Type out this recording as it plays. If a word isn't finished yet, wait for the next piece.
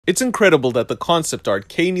It's incredible that the concept art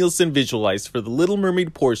Kay Nielsen visualized for the Little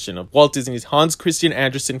Mermaid portion of Walt Disney's Hans Christian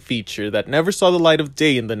Andersen feature that never saw the light of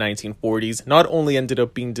day in the 1940s not only ended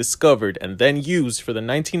up being discovered and then used for the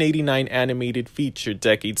 1989 animated feature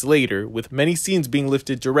decades later, with many scenes being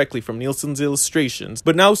lifted directly from Nielsen's illustrations,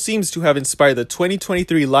 but now seems to have inspired the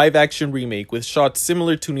 2023 live-action remake with shots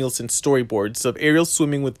similar to Nielsen's storyboards of Ariel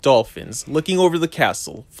swimming with dolphins, looking over the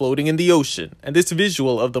castle, floating in the ocean, and this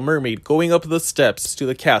visual of the mermaid going up the steps to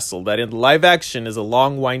the castle that in live action is a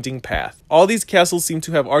long winding path. All these castles seem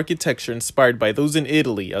to have architecture inspired by those in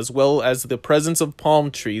Italy, as well as the presence of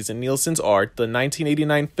palm trees in Nielsen's art. The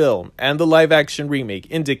 1989 film and the live action remake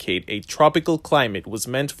indicate a tropical climate was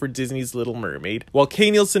meant for Disney's Little Mermaid. While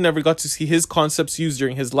Kay Nielsen never got to see his concepts used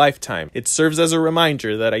during his lifetime, it serves as a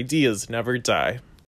reminder that ideas never die.